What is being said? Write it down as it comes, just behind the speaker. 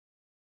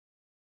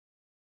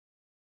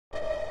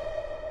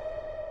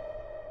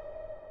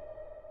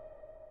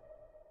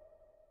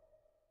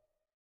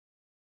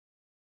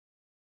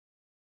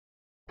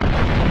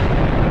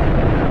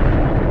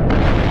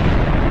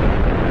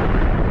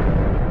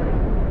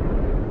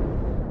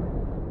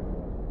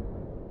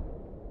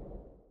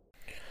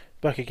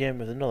Back again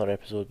with another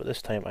episode, but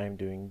this time I'm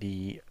doing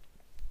the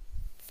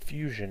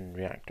fusion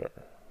reactor.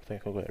 I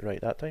think I got it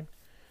right that time.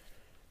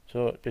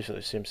 So basically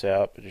the same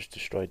setup, I just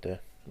destroyed the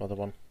other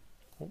one.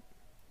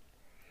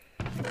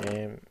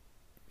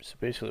 So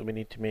basically we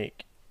need to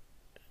make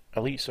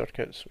elite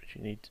circuits, which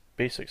you need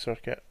basic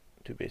circuit,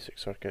 2 basic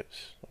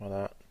circuits, all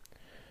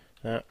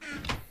that.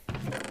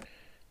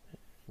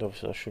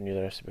 Obviously I've shown you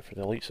the recipe for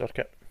the elite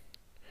circuit.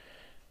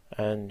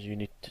 And you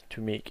need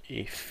to make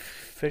a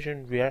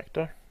fission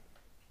reactor,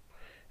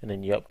 and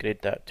then you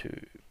upgrade that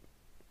to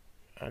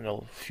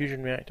a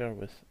fusion reactor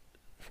with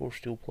 4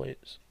 steel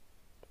plates,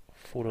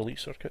 4 elite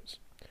circuits.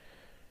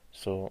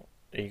 So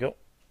there you go,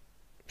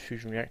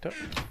 fusion reactor.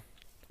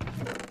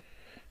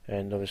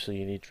 And obviously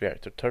you need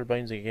reactor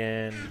turbines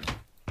again,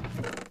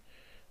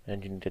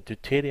 and you need a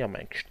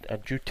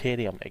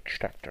deuterium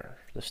extractor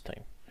this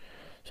time.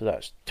 So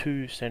that's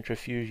 2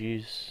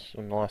 centrifuges.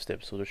 On the last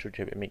episode I showed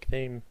you how to make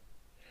them,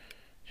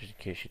 just in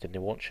case you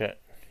didn't watch it.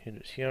 Here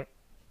it's here.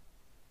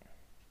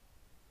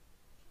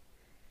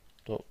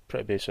 So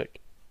pretty basic.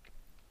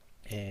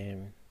 So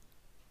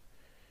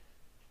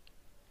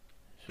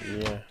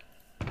yeah,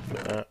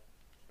 got that.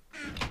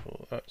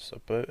 So that's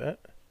about it.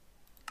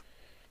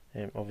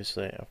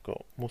 Obviously I've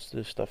got most of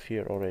the stuff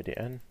here already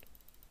in.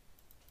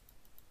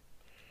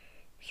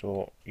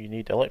 So you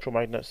need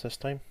electromagnets this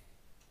time.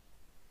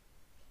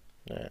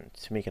 And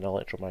to make an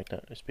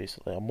electromagnet, it's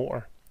basically a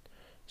motor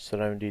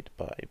surrounded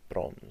by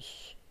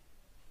bronze.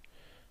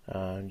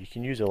 And you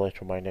can use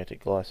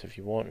electromagnetic glass if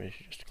you want, it's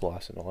just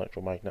glass and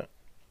electromagnet.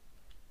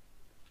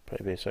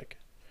 Pretty basic.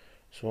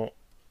 So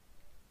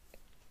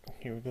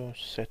here we go,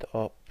 set it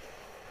up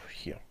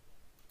here.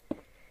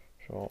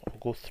 So I'll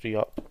go 3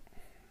 up.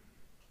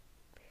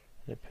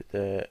 Then put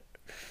the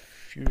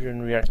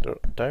fusion reactor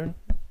down,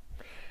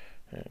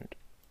 and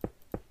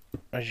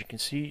as you can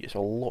see it's a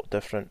lot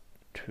different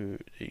to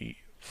the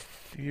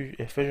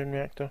fission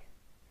reactor.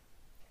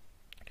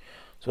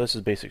 So this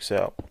is basic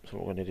setup. So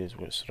what we're going to do is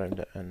we're going to surround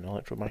it in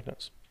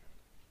electromagnets.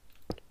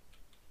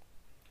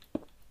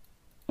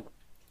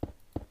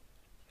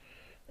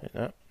 Like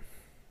that.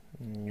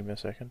 Give me a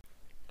second.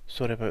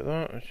 Sorry about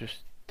that, I was just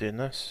doing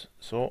this.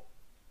 So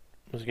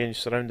once again you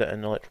surround it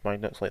in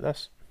electromagnets like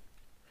this,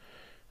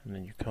 and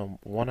then you come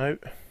one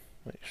out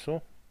like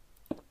so,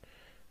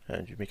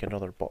 and you make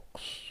another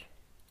box.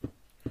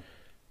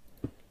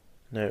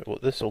 Now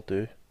what this will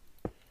do,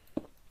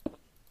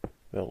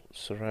 well,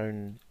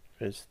 surround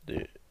is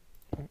the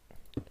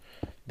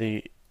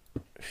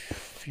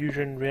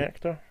fusion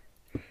reactor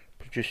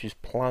produces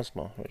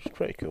plasma, which is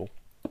pretty cool,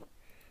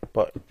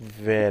 but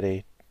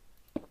very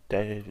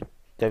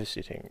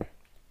devastating.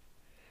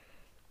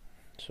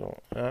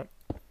 So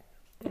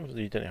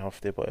obviously you didn't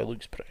have to, but it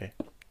looks pretty.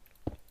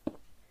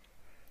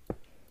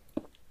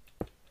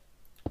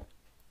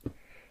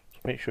 So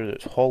make sure that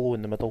it's hollow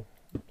in the middle,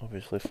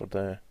 obviously for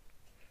the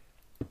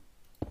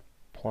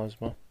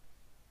plasma,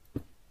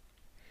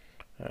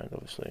 and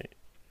obviously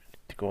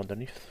to go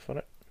underneath for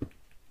it.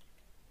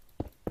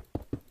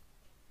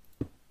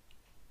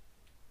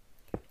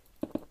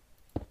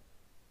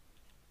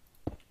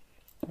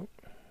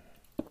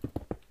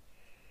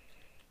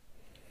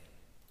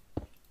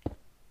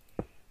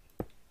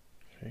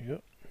 There you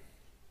go.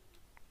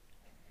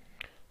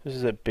 This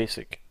is a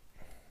basic.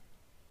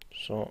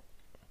 So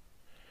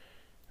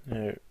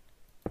now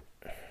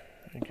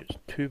I think it's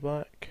 2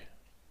 back.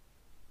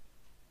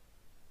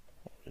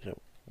 Or is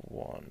it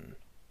 1?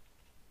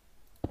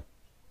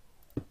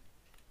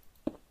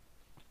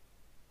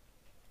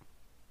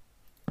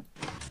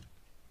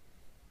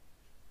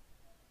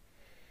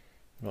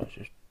 No, it's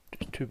just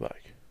 2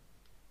 back,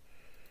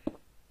 I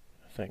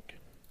think.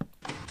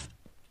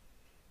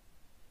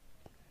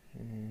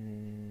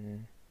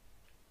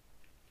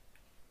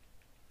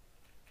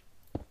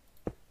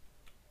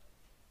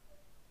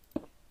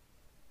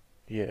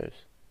 Yes.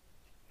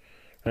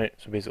 Right,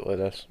 so basically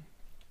this.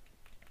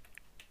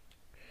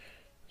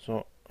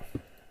 So,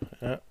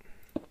 that.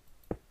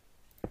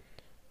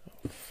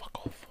 Oh,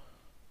 fuck off.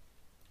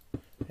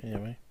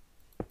 Anyway.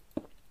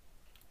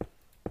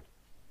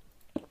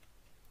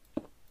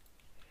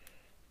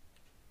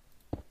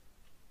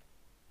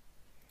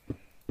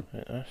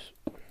 Like this.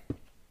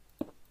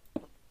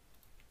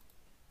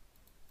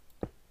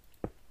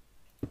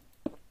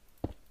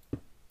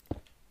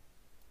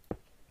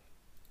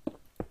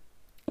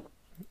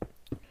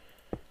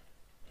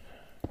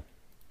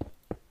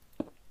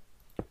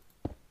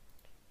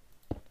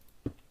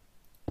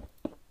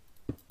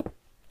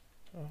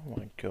 Oh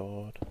my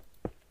god.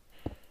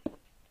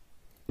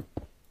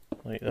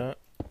 Like that.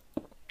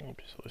 I'll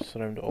just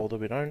surround it all the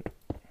way around.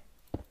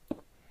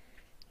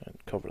 And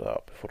cover that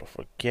up before I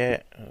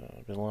forget.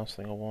 That'll be the last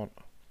thing I want.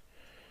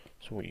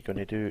 So what you're going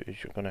to do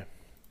is you're going to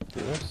do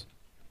this.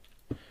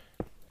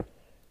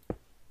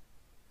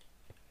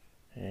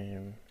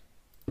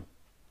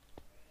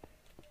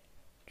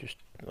 Just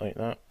like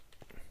that.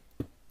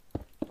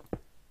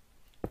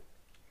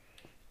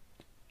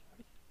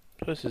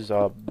 This is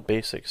a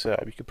basic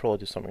setup. You could probably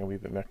do something a wee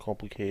bit more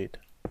complicated,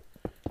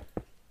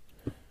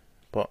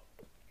 but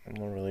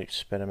not really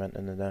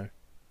experimenting in now.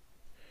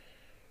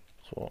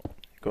 So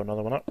got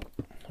another one up,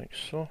 like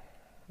so.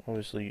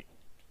 Obviously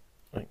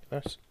like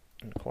this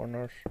in the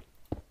corners.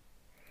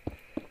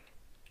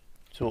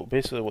 So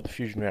basically what the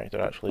fusion reactor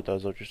actually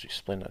does, I'll just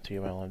explain that to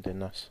you while I'm doing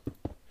this,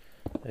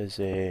 is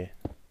it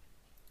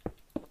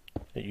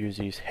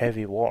uses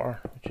heavy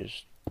water, which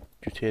is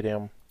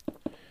deuterium,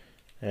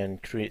 and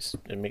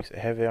it makes it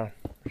heavier,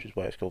 which is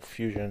why it's called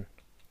fusion.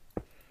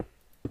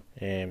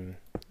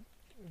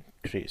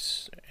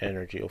 Creates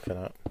energy off of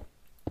that.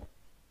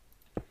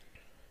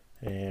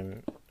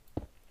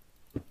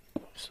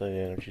 Obviously the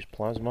energy is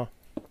plasma.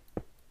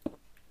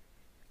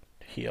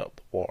 To heat up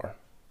the water.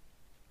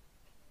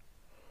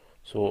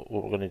 So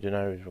what we're going to do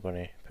now is we're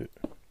going to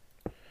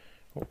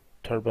put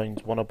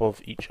turbines one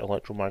above each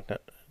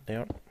electromagnet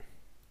there.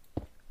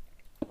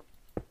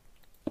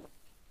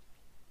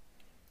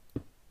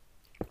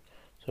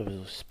 So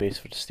there's space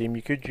for the steam.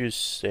 You could use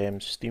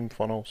steam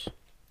funnels.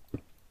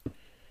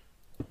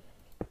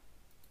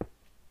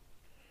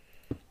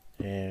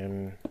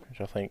 Which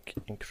I think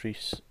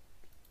increase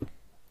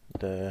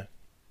the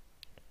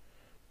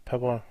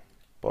power,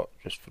 but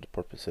just for the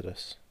purpose of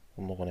this,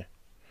 I'm not going to.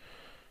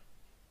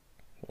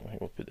 I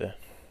think we'll put the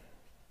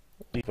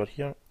lever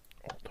here.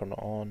 I'll turn it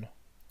on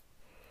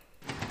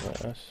like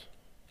this.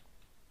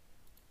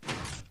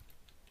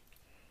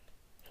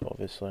 So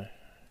obviously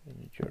you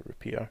need your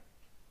repeater,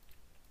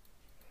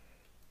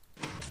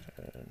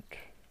 and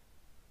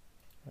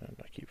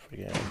I keep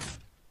forgetting.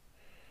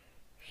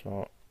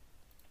 So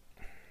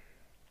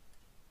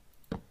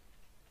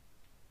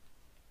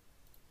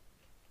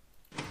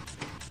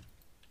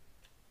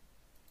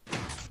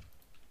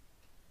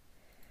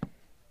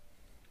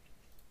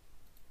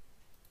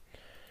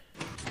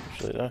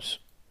like this,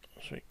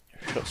 so it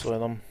shuts away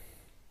them.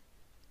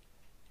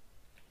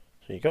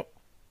 So you go.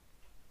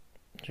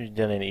 So you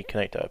don't need to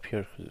connect it up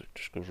here because it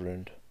just goes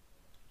round.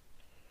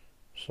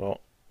 So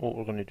what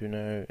we're going to do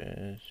now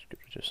is get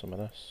rid of some of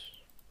this.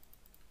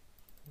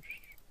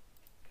 Just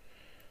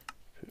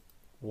put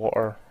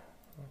water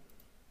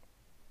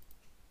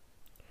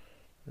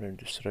around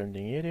the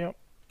surrounding area,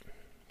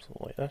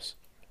 something like this.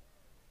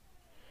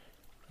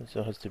 And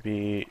so it has to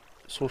be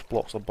source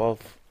blocks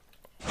above.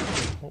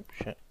 Oh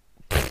shit.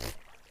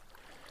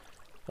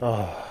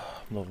 Oh,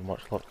 I'm not having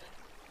much luck.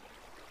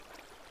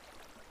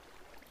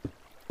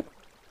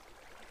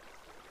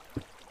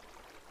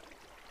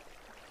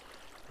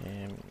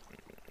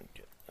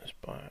 Get this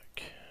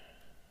back.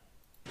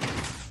 There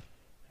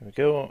we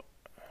go.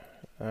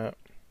 That.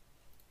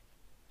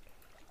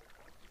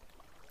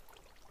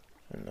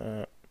 And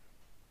that.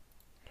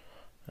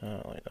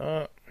 Like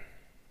that.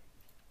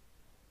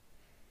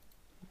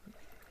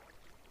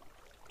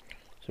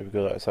 So we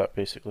go, that's that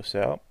basically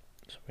set up.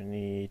 So we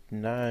need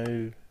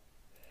now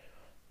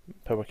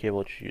power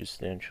cable to use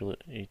the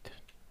insulated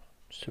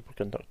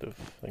superconductive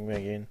thing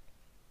again.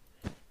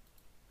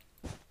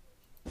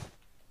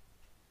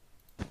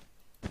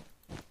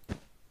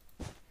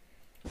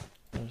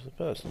 There's the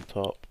bit on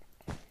top.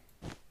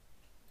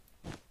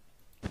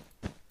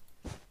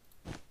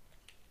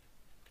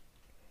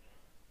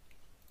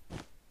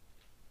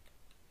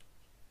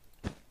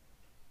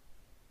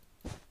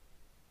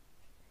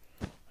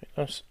 Like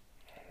this.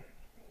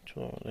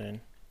 So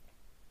then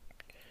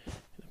the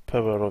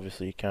power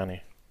obviously you can't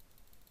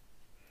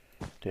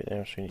do it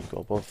there, so you need to go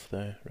above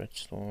the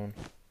redstone.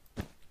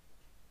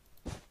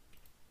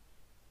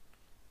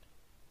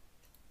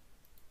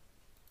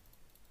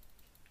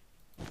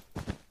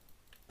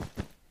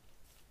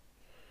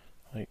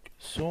 Like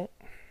so.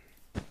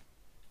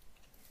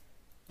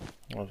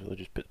 Obviously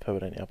just put the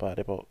power into a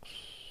battery box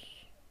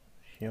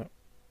here.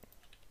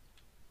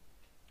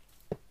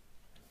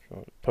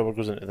 So power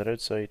goes into the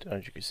red side,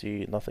 as you can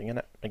see nothing in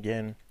it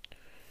again.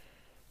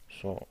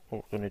 So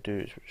what we're going to do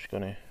is we're just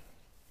going to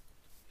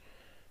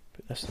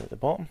put this at the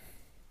bottom.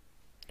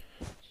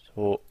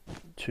 So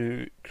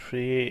to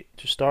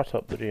start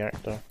up the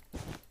reactor,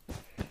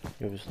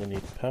 you obviously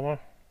need power.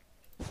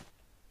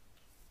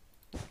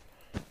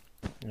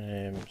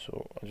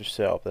 So I'll just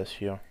set up this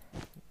here.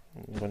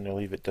 I'm going to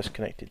leave it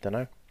disconnected to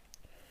now.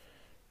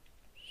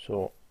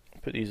 So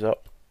put these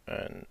up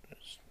and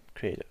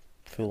create it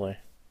fully.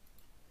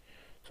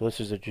 So this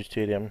is a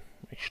deuterium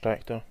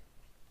extractor.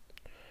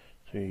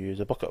 So you use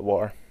a bucket of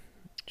water,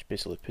 just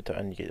basically put it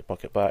in, you get the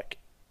bucket back,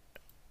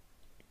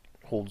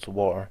 holds the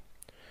water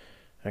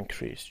and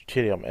creates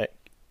deuterium. It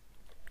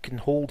can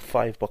hold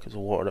 5 buckets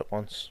of water at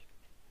once,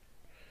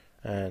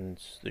 and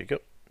there you go,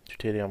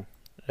 deuterium.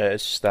 It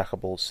is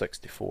stackable,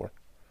 64.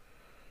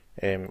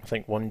 I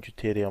think one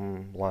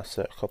deuterium lasts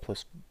a couple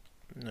of,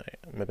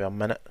 maybe a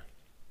minute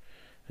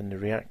in the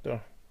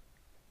reactor.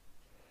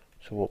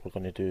 So what we're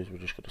going to do is we're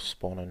just going to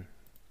spawn in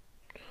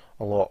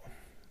a lot.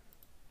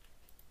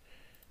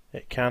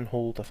 It can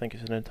hold, I think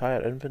it's an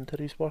entire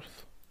inventory's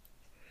worth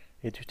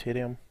of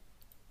deuterium.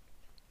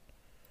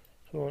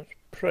 So it's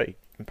pretty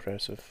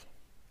impressive.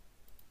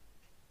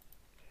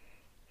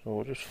 So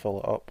we'll just fill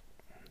it up,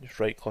 just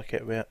right click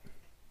it with it,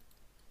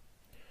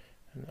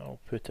 and I'll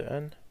put it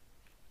in.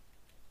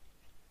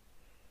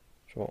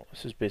 So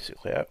this is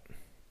basically it.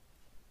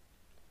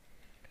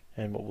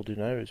 And what we'll do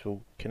now is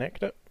we'll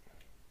connect it.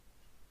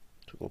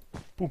 So we'll go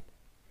boom.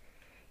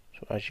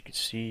 So as you can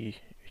see,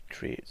 it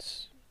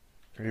creates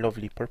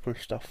lovely purple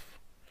stuff,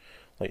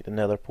 like the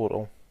nether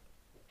portal.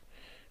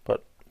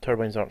 But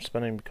turbines aren't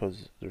spinning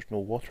because there's no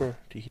water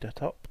to heat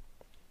it up.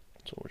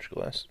 So we'll just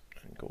go this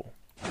and go.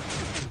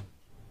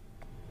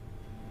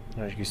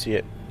 As you can see,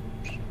 it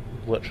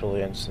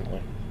literally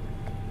instantly.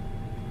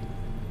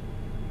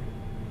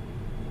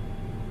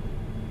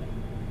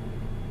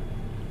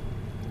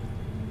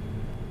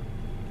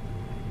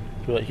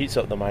 So it heats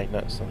up the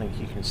magnets. I think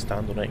you can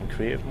stand on it in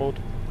creative mode,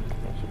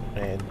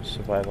 and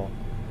survival,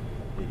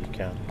 yeah, you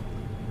can.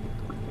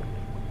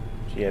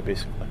 So yeah,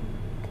 basically.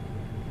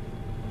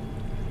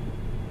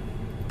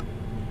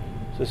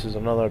 So this is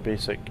another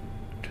basic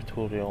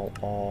tutorial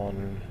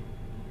on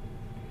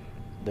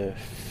the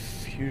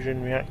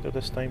fusion reactor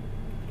this time.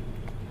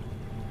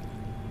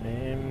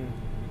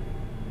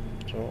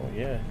 So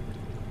yeah,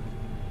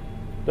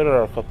 there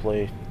are a couple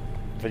of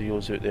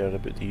videos out there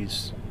about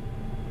these.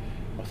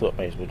 I thought I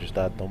might as well just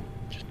add them,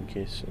 just in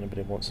case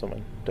anybody wants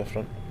something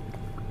different.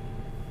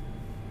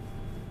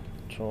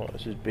 So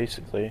this is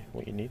basically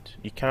what you need.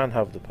 You can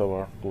have the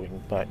power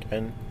going back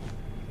in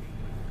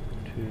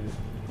to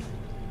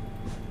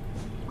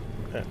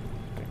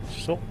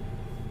so,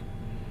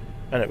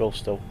 and it will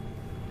still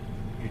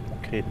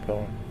create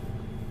power.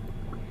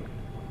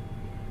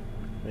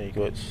 There you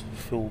go, it's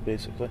full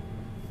basically.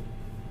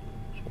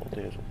 So what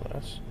I'll do is like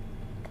this.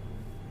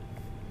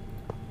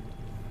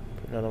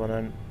 Put another one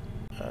in.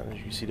 And as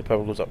you can see, the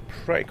power goes up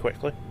pretty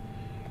quickly,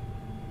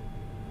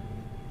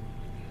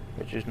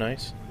 which is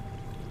nice,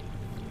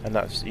 and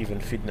that's even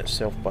feeding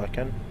itself back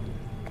in.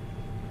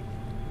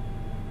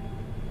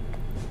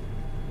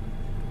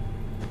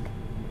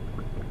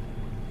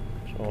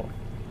 So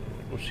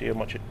we'll see how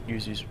much it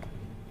uses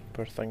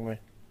per thingy.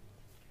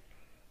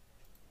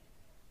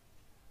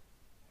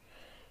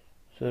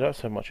 So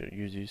that's how much it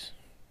uses.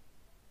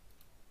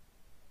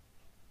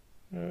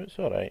 No, it's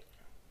alright.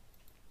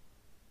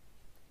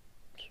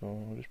 So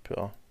we'll just put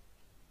a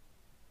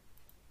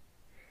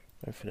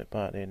infinite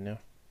battery in there.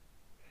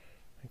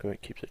 I think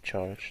it keeps it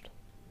charged.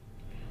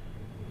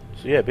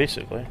 So yeah,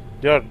 basically,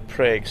 they are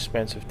pretty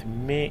expensive to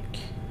make.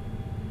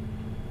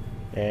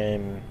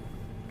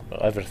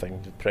 Well,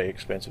 everything's pretty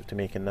expensive to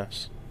make in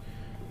this,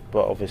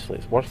 but obviously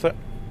it's worth it.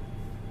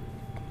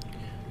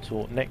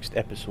 So next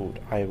episode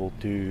I will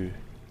do,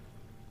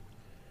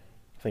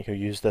 I think I'll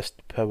use this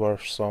to power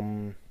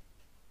some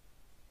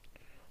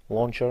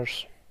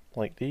launchers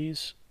like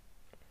these.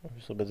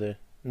 Obviously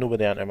with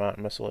the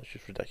anti-matter missile, it's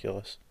just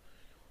ridiculous.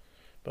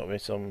 But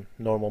with some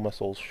normal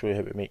missiles, show you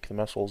how to make the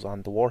missiles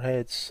and the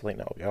warheads. I think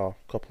that'll be a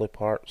couple of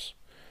parts.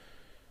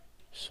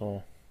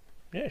 So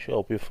yeah, it should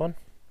all be fun.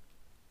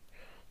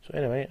 So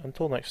anyway,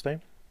 until next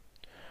time,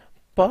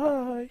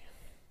 bye!